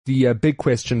the big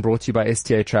question brought to you by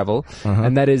STA Travel,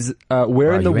 and that is,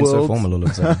 where in the went world... so formal all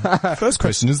of a sudden. First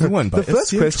question is the one by The first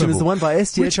STA question Travel, is the one by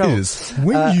STA which Travel. is,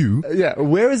 when you... Yeah,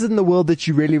 where is it in the world that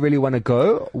you really, really want to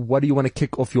go? What do you want to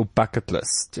kick off your bucket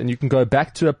list? And you can go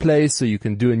back to a place, or you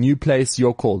can do a new place.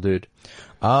 Your call, dude.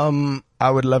 I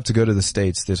would love to go to the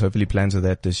States. There's hopefully plans of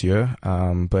that this year.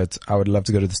 But I would love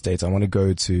to go to the States. I want to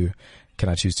go to, can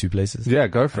I choose 2 places? Yeah,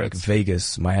 go for Like it.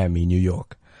 Vegas, Miami, New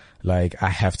York. Like, I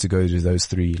have to go to those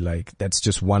 3. Like, that's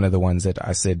just one of the ones that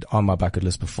I said on my bucket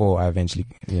list before I eventually,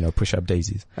 push up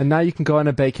daisies. And now you can go on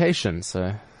a vacation,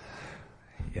 so...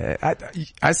 Yeah,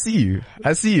 I see you.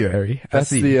 I see you, Harry. That's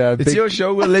see the, you. big- It's your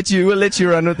show. We'll let you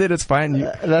run with it. It's fine.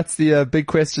 That's the big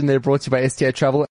question there brought to you by STA Travel.